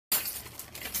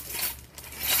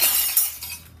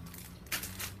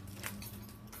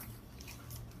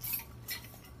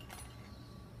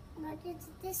it's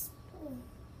this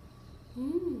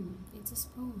spoon. It's a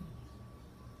spoon.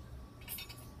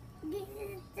 This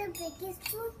is the biggest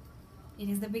spoon. It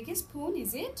is the biggest spoon,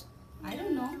 is it? I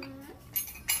don't know.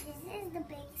 This is the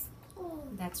big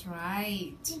spoon. That's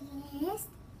right. Yes.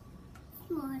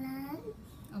 Smaller.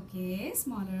 Okay,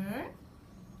 smaller.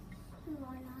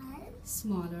 Smaller.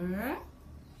 Smaller.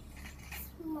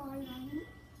 Smaller.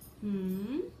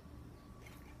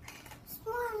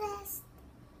 Smallest.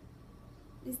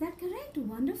 Is that correct?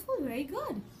 Wonderful, very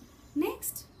good.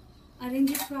 Next,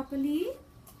 arrange it properly.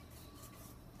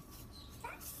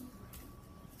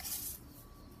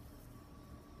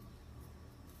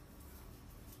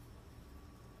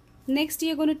 Next,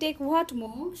 you're going to take what,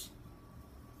 Moksh?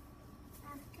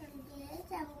 After this,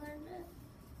 I'm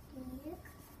going to take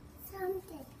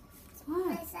something.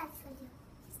 What? Special for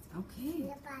you. Okay.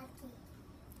 The party.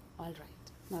 All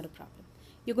right, not a problem.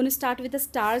 You're going to start with the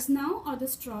stars now or the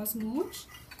straws, Moksh?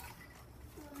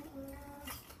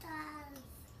 Stars.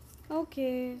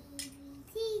 Okay.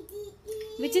 C, D,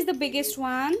 E. Which is the biggest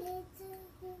one?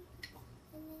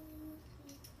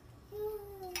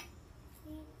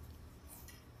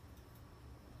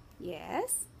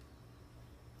 Yes.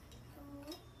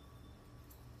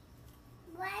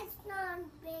 Why it's not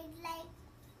big like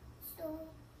so?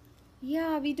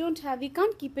 Yeah, we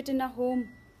can't keep it in a home.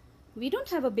 We don't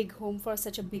have a big home for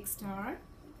such a big star.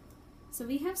 So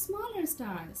we have smaller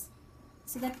stars.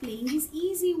 So that playing is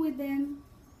easy with them.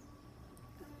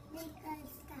 Bigger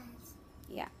stars.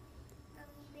 Yeah.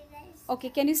 Bigger Okay,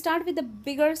 can you start with the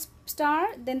bigger star,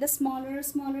 then the smaller,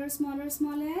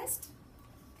 smallest?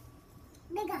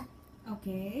 Bigger.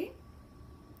 Okay.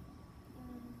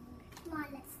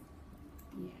 Smallest.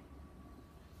 Yeah.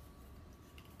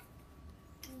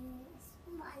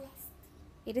 Smallest.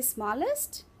 It is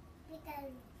smallest Bigger.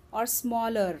 or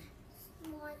smaller?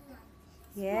 Smaller.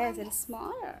 Yes, it is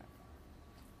smaller.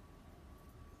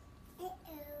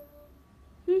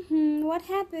 Uh-oh. What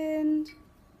happened?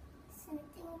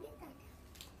 Something bigger.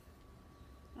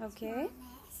 Okay.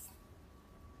 Smallest.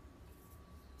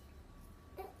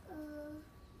 Uh-oh.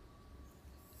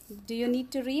 Do you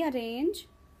need to rearrange?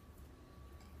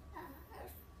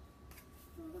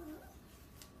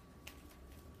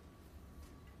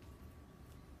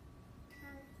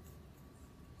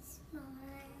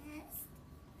 Smallest.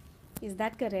 Is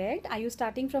that correct? Are you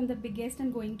starting from the biggest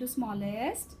and going to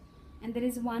smallest? And there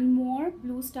is one more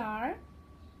blue star.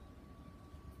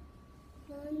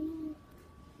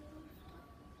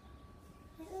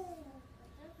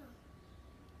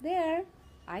 There.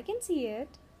 I can see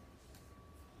it.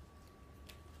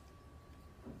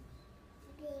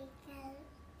 Bigger.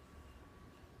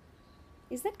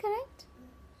 Is that correct?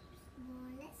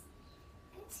 Smallest.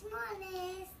 And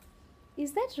smallest.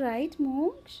 Is that right,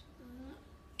 Moksh?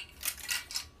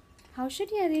 How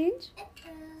should you arrange?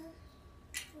 Mistake.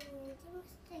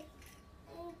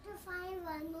 I need to find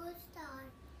one more star.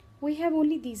 We have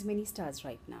only these many stars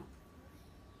right now.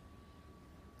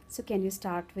 So can you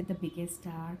start with the biggest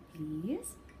star,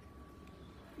 please?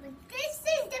 But this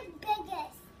is the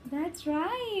biggest. That's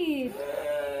right.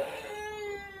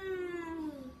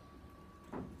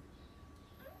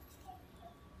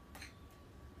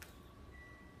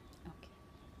 Okay.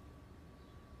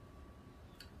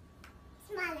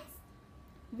 Smallest.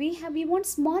 We want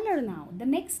smaller now, the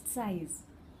next size.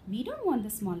 We don't want the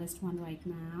smallest one right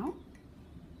now.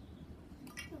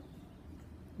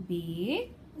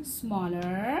 Big,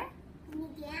 smaller.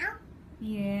 Medium.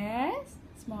 Yes,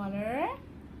 smaller.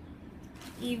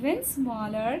 Even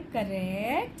smaller,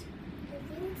 correct.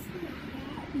 Even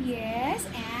smaller. Yes,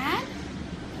 and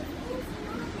Even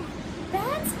smaller.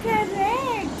 that's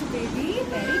correct, baby.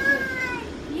 Very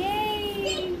good.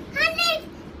 Yay! 100.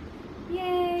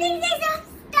 Yay! This is of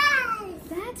stars.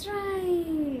 That's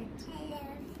right. I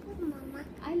love you, Mama.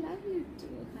 I love you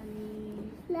too,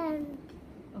 honey. Love.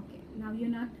 Okay,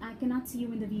 now I cannot see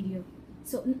you in the video.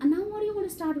 So now what do you want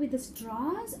to start with, the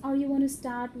straws or you want to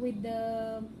start with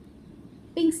the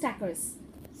pink stackers?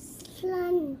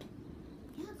 Slant.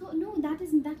 Yeah, no,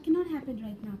 that cannot happen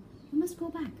right now. You must go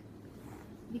back.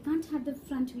 We can't have the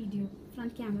front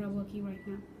camera working right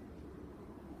now.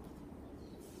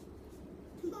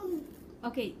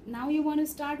 Okay, now you want to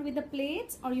start with the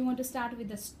plates or you want to start with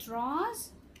the straws?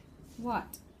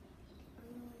 What?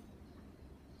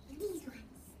 These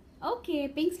ones. Okay,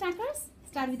 pink stackers?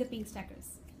 Start with the pink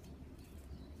stackers.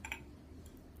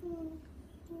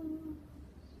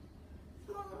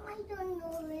 I don't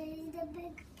know where is the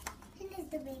big. It is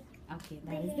the big. Okay,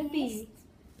 that is the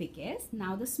biggest.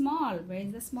 Now the small. Where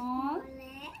is the small?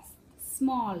 Smallest.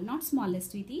 Small, not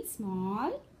smallest, sweetie.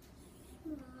 Small.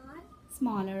 Small.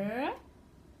 Smaller.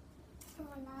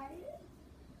 Smaller.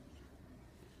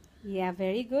 Yeah,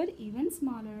 very good. Even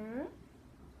smaller.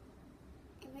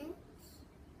 Even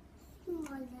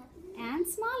smaller. And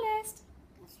smallest.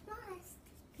 Smallest.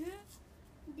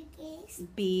 Good.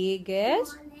 Biggest.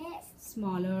 Biggest. Smallest.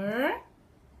 Smaller.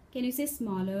 Can you say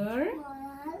smaller?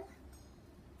 Smaller.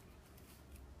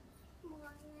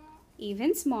 Smaller.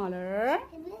 Even smaller.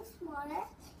 Even smaller.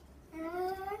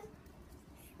 And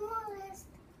smallest.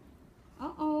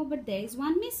 Uh-oh, but there is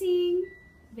one missing.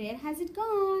 Where has it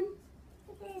gone?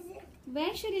 What is it?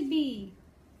 Where should it be?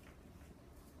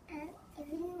 And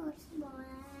even more smaller.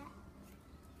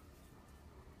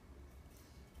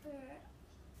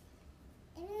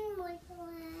 Even more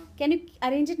smaller. Can you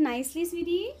arrange it nicely,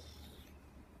 sweetie?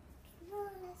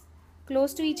 Smallest.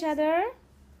 Close to each other.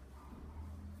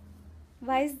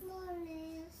 Why is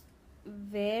Smallest.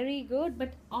 very good,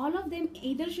 but all of them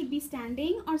either should be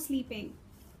standing or sleeping.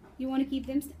 You want to keep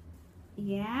them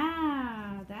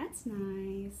yeah, that's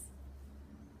nice.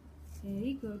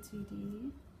 Very good,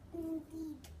 sweetie.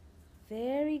 Indeed.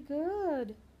 Very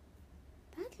good.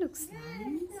 That looks That's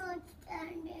nice. not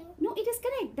standing. No, it is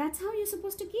correct. That's how you're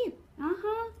supposed to keep.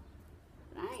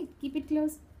 Right. Keep it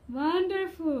close.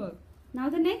 Wonderful. Now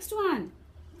the next one.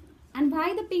 And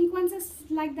why the pink ones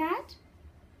are like that?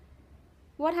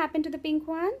 What happened to the pink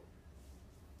one?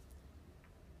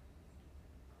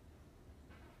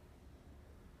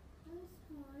 And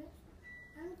smallest.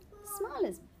 And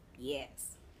Smallest.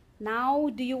 Yes. Now,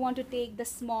 do you want to take the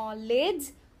small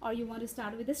lids or you want to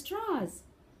start with the straws?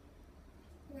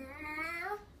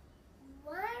 Now,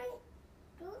 1,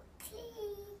 2, 3.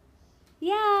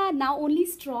 Yeah, now only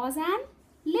straws and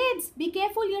lids. Be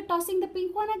careful, you're tossing the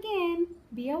pink one again.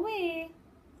 Be away.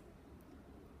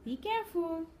 Be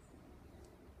careful.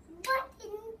 But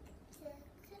in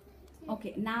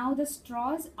Okay, now the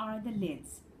straws are the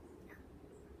lids.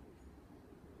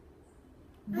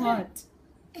 What?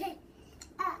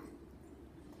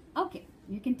 Okay,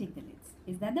 you can take the lids.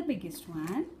 Is that the biggest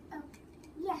one?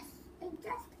 Yes, I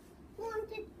just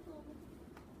wanted to.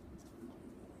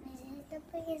 This is the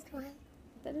biggest one.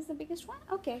 That is the biggest one?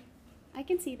 Okay, I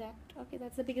can see that. Okay,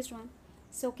 that's the biggest one.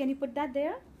 So can you put that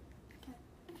there?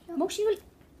 Moksh, you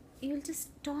will just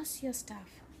toss your stuff.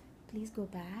 Please go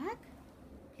back.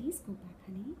 Please go back,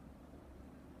 honey.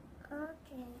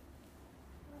 Okay.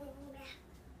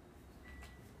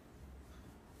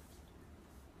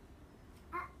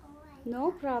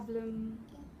 No problem.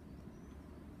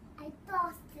 I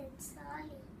tossed it, sorry.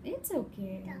 It's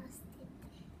okay. Tossed it.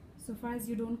 So far as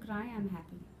you don't cry, I'm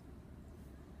happy.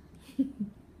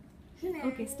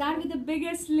 Okay, start with the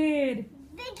biggest lid.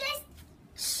 Biggest.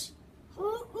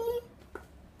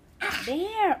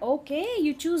 There. Okay,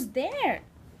 you choose there.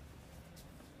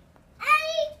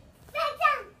 Hey,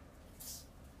 Satan!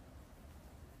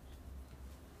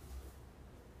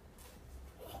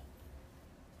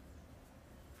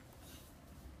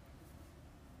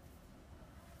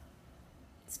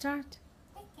 Start.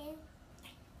 Okay.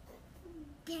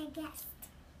 Biggest.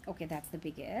 Okay, that's the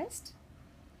biggest.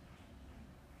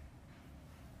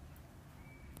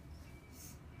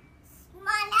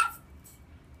 Smallest.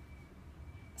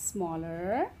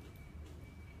 Smaller.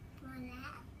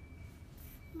 Smaller.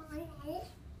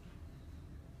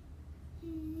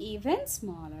 Even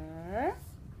smaller.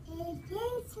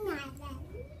 Even smaller.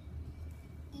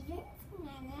 Even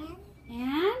smaller.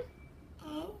 And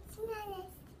And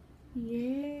smallest.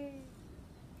 yay.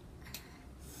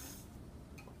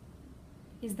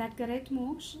 Is that correct,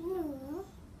 Moksh? No.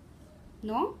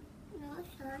 No? No,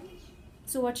 sorry.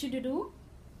 So what should you do?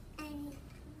 And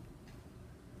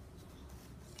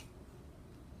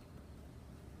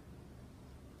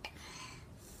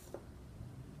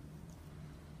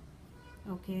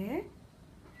Okay.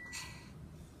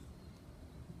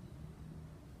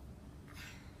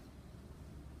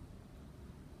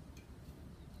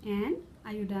 And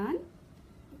are you done?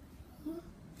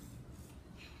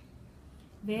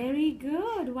 Very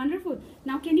good. Wonderful.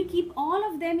 Now can you keep all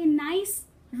of them in nice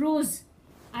rows?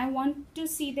 I want to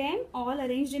see them all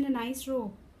arranged in a nice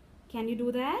row. Can you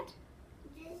do that?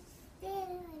 just there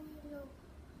and look.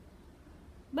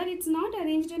 But it's not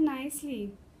arranged in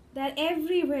nicely. They're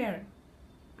everywhere.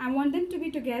 I want them to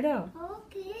be together.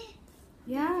 Okay.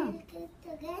 Yeah. We'll get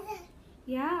together.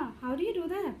 Yeah. How do you do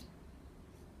that?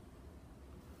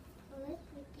 First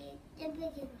we take the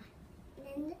bigger one.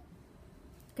 Then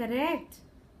Correct.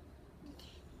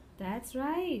 That's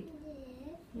right.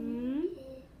 this. Hmm.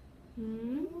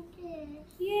 Hmm. This.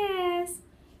 Yes.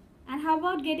 And how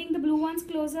about getting the blue ones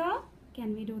closer?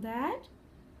 Can we do that?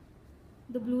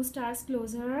 The blue stars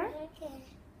closer. Okay.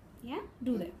 Yeah,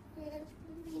 do that.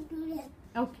 Let's do that.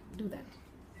 Okay, do that.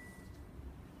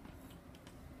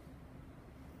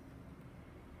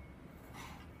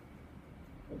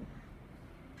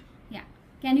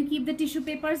 Can you keep the tissue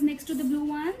papers next to the blue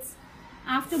ones?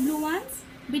 After blue ones?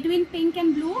 Between pink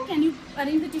and blue, can you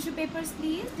arrange the tissue papers,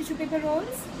 please? Tissue paper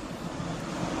rolls.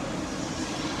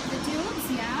 The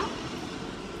tubes, yeah.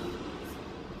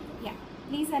 Yeah.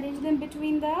 Please arrange them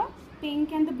between the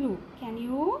pink and the blue. Can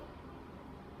you?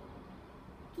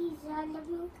 These are the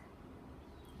blue.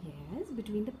 Yes,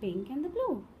 between the pink and the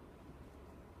blue.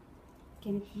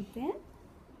 Can you keep them?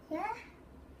 Yeah.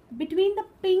 Between the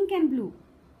pink and blue.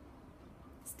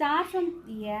 Start from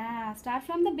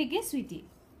the biggest, sweetie.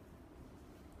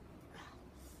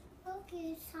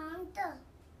 Okay, Santa.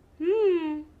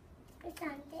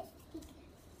 Santa.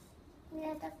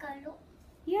 Where the color?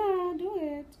 Yeah, do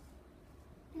it.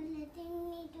 You're letting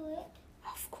me do it.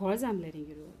 Of course I'm letting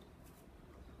you do it.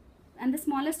 And the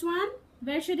smallest one?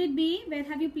 Where should it be? Where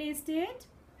have you placed it?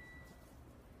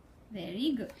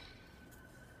 Very good.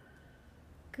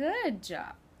 Good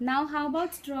job. Now how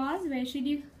about straws?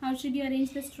 How should you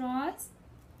arrange the straws?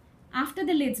 After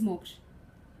the lids, Moksh.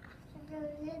 After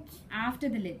the lids. After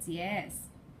the lids, yes.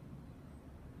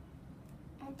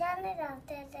 And then it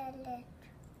after the lid.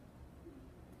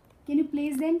 Can you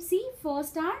place them? See,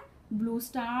 first are blue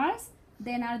stars,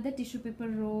 then are the tissue paper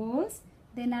rolls,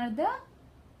 then are the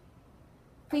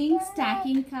pink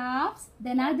stacking cups,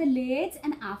 then are the lids,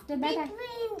 and after that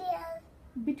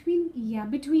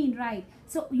between, right.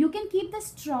 So you can keep the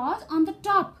straws on the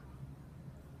top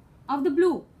of the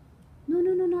blue. No,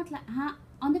 not like,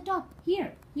 on the top,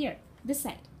 here, this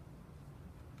side.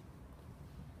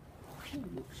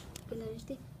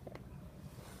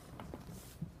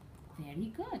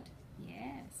 Very good.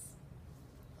 Yes.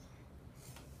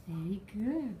 Very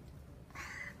good.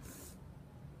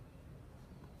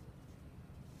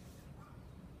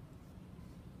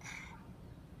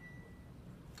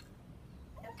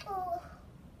 Oh.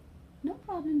 No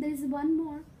problem. There is one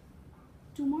more.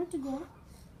 2 more to go.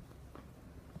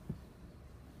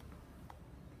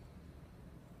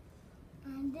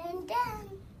 And then done.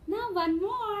 Now one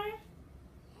more.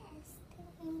 Yes,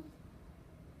 done.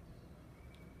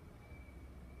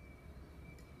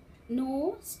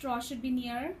 No, straw should be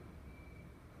near.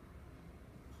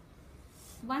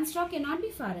 One straw cannot be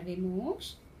far away,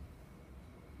 Moksh.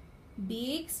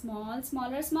 Big, small,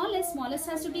 smaller, smallest. Smallest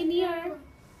has to be near.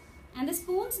 And the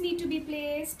spoons need to be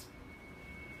placed.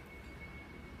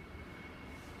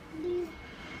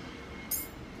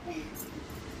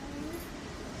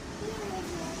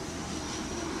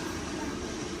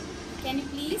 Can you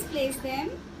please place them?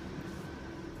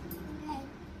 Like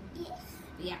this.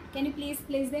 Yeah. Can you please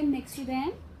place them next to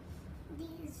them?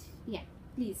 These. Yeah.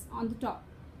 Please, on the top.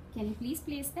 Can you please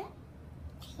place them?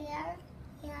 Here.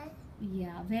 Here.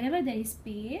 Yeah. Wherever there is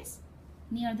space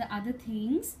near the other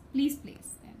things, please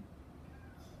place them.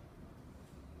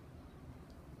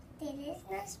 There is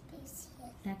no space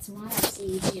here. That's why I'm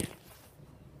saying here.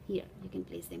 Here. You can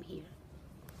place them here.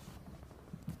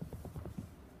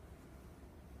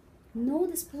 No,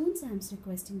 the spoons I'm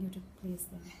requesting you to place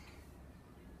them.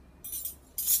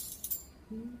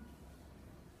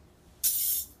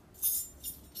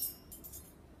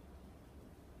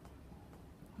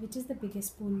 Which is the biggest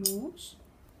spoon, Moksh?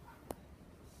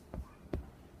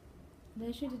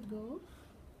 Where should it go?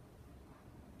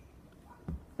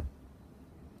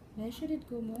 Where should it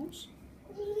go, Moksh?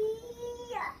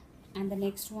 Here. And the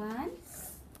next one?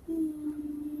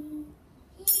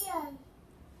 Here.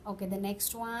 Okay, the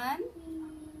next one.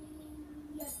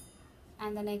 Here.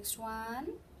 And the next one.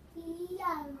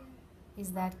 Here.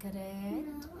 Is that correct?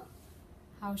 No.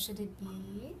 How should it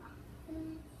be?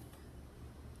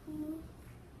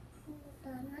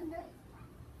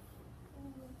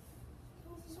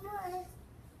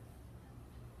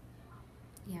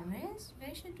 Yeah,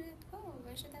 where should it go?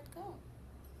 Where should that go?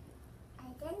 I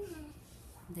don't know.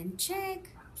 Then check.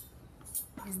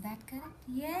 Is that correct?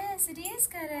 Yes, it is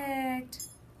correct.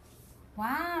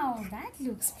 Wow, that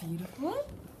looks beautiful.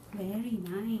 Very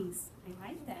nice. I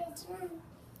like that.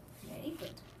 Very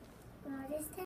good. What is that?